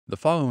The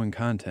following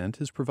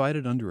content is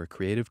provided under a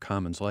Creative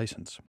Commons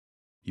license.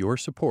 Your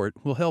support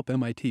will help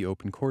MIT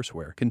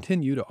OpenCourseware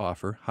continue to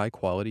offer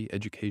high-quality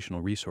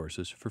educational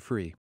resources for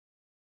free.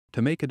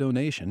 To make a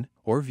donation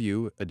or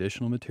view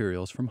additional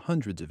materials from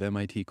hundreds of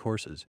MIT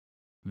courses,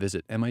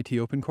 visit MIT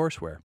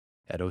OpenCourseware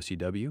at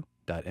ocw.mit.edu.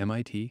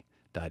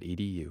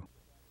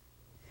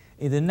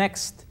 In the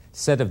next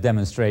set of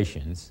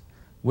demonstrations,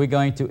 we're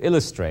going to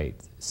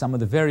illustrate some of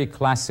the very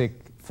classic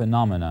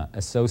phenomena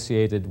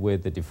associated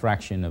with the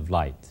diffraction of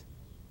light.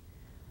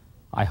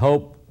 I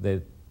hope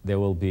that there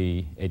will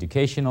be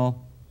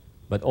educational,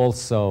 but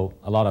also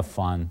a lot of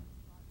fun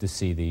to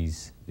see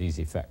these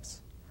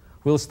effects.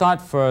 We'll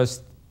start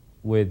first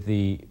with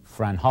the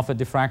Fraunhofer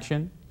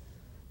diffraction,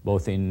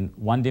 both in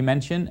 1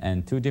 dimension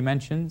and 2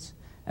 dimensions,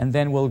 and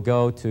then we'll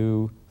go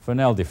to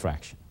Fresnel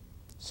diffraction.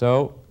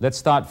 So let's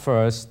start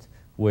first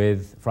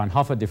with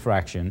Fraunhofer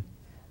diffraction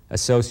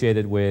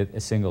associated with a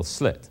single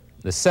slit.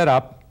 The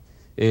setup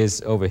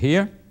is over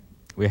here.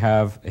 We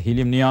have a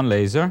helium-neon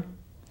laser,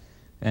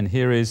 and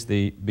here is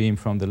the beam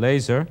from the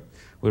laser.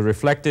 We're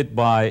reflected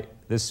by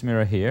this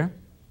mirror here,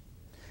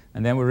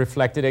 and then we're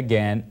reflected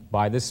again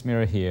by this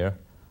mirror here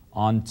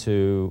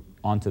onto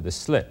the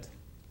slit.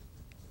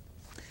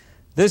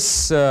 This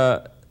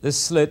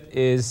slit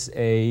is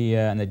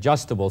an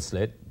adjustable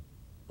slit.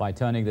 By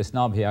turning this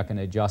knob here, I can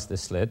adjust the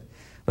slit.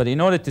 But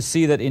in order to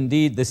see that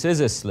indeed this is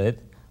a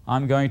slit,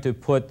 I'm going to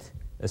put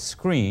a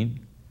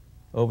screen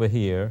over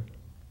here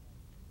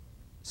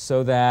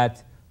so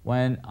that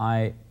when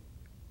I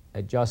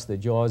adjust the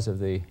jaws of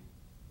the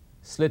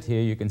slit here,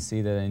 you can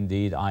see that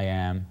indeed I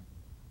am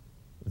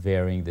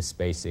varying the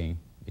spacing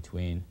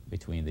between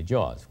the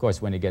jaws. Of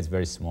course, when it gets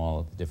very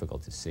small, it's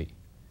difficult to see.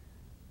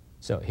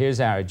 So here's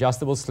our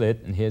adjustable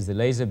slit, and here's the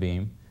laser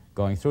beam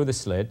going through the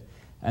slit,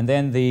 and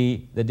then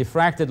the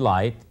diffracted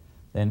light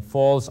then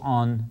falls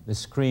on the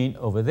screen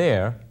over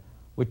there,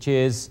 which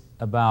is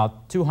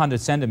about 200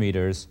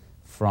 centimeters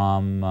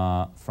from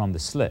the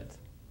slit.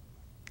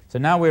 So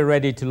now we're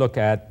ready to look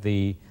at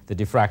the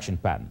diffraction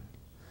pattern.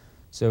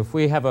 So if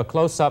we have a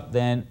close-up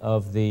then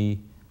of the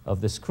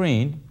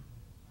screen,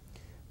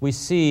 we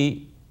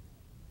see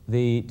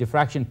the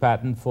diffraction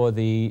pattern for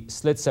the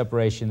slit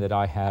separation that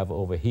I have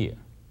over here.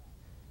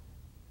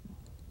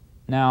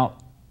 Now,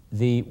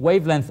 the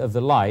wavelength of the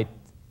light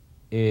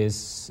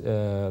is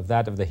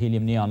that of the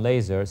helium-neon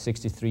laser,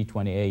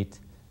 6328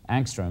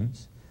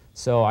 angstroms.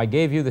 So I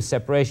gave you the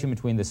separation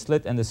between the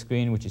slit and the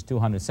screen, which is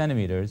 200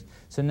 centimeters.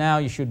 So now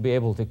you should be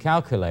able to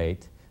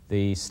calculate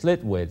the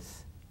slit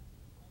width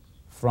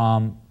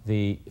from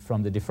the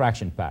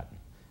diffraction pattern.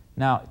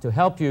 Now, to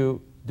help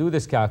you do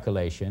this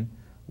calculation,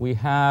 we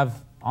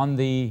have on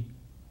the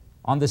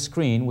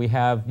screen, we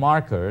have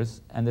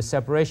markers, and the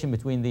separation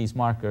between these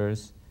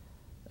markers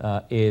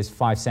is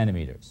 5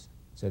 centimeters.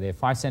 So there are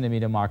 5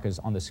 centimeter markers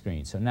on the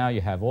screen. So now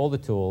you have all the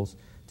tools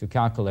to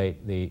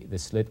calculate the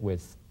slit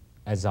width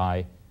as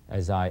I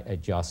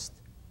adjust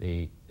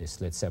the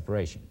slit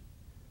separation.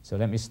 So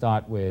let me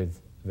start with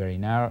very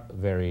narrow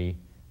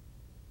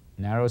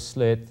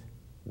slit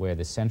where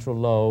the central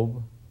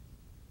lobe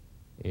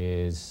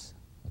is,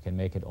 I can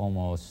make it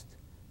almost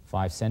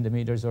 5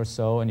 centimeters or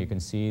so, and you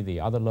can see the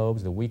other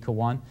lobes, the weaker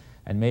one.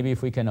 And maybe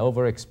if we can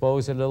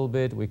overexpose a little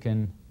bit, we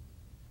can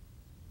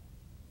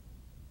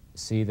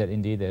see that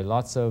indeed there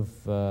are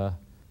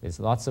there's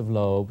lots of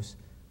lobes.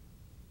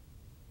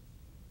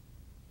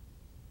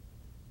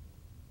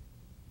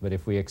 But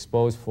if we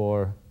expose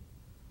for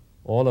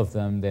all of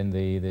them, then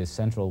the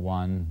central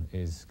one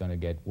is going to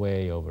get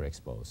way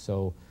overexposed.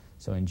 So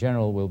in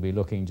general, we'll be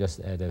looking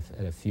just at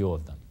a few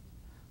of them.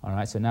 All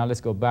right, so now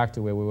let's go back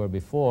to where we were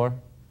before,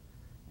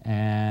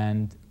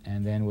 and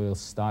then we'll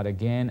start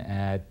again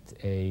at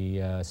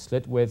a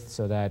slit width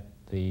so that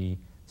the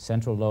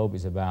central lobe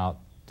is about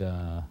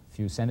a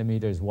few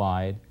centimeters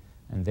wide,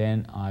 and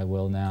then I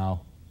will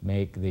now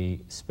make the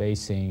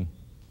spacing,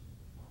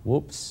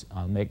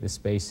 I'll make the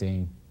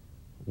spacing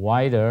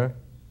wider,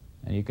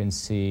 and you can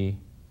see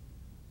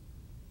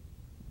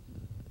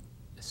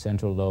the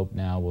central lobe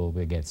now will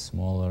get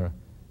smaller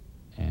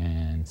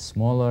and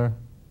smaller.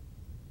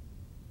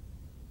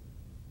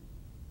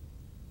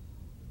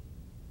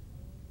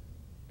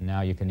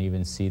 Now you can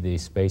even see the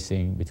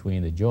spacing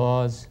between the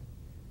jaws,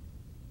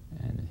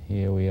 and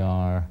here we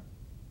are.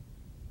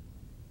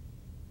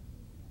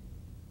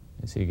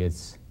 You see, it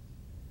gets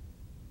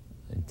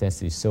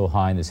intensity so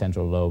high in the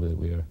central lobe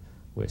that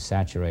we're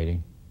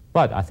saturating.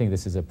 But I think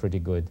this is a pretty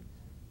good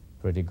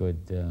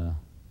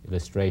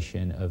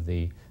illustration of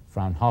the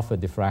Fraunhofer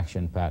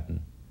diffraction pattern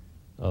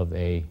of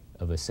a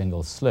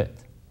single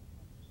slit.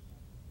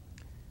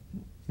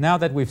 Now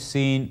that we've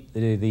seen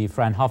the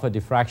Fraunhofer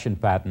diffraction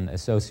pattern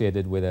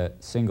associated with a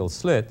single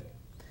slit,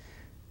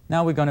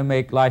 now we're going to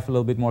make life a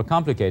little bit more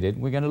complicated.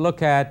 We're going to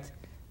look at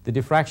the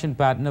diffraction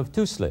pattern of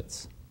 2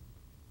 slits.